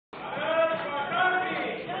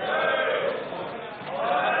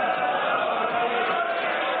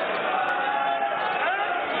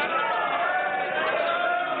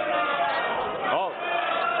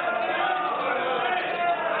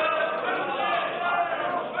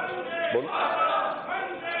बोल। बोल।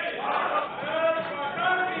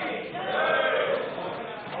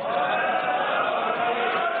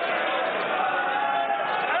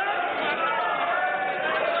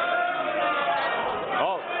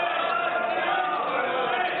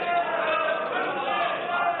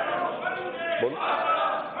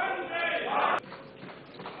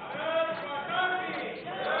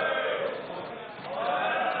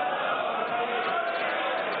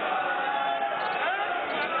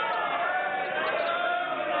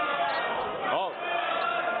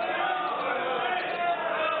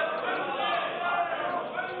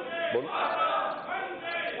 बोल।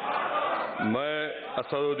 मैं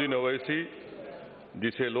असदुद्दीन ओवैसी,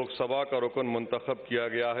 जिसे लोकसभा का रुकन मुंतखब किया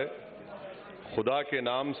गया है, खुदा के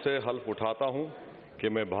नाम से हल्फ उठाता हूं कि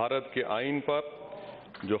मैं भारत के आईन पर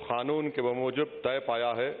जो कानून के बमूजिब तय पाया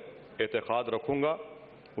है एतकाद रखूंगा,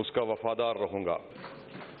 उसका वफादार रहूंगा।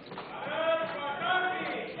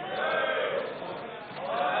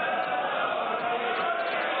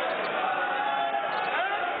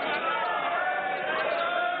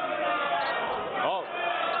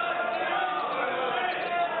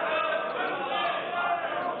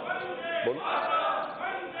 बोल।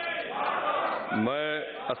 मैं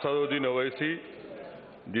असदुद्दीन ओवैसी,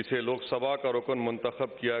 जिसे लोकसभा का रुकन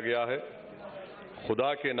मुंतखब किया गया है,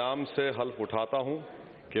 खुदा के नाम से हल्फ उठाता हूं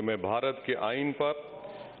कि मैं भारत के आईन पर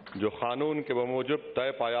जो कानून के बमूजिब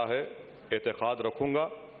तय पाया है एतकाद रखूंगा,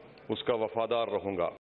 उसका वफादार रहूंगा।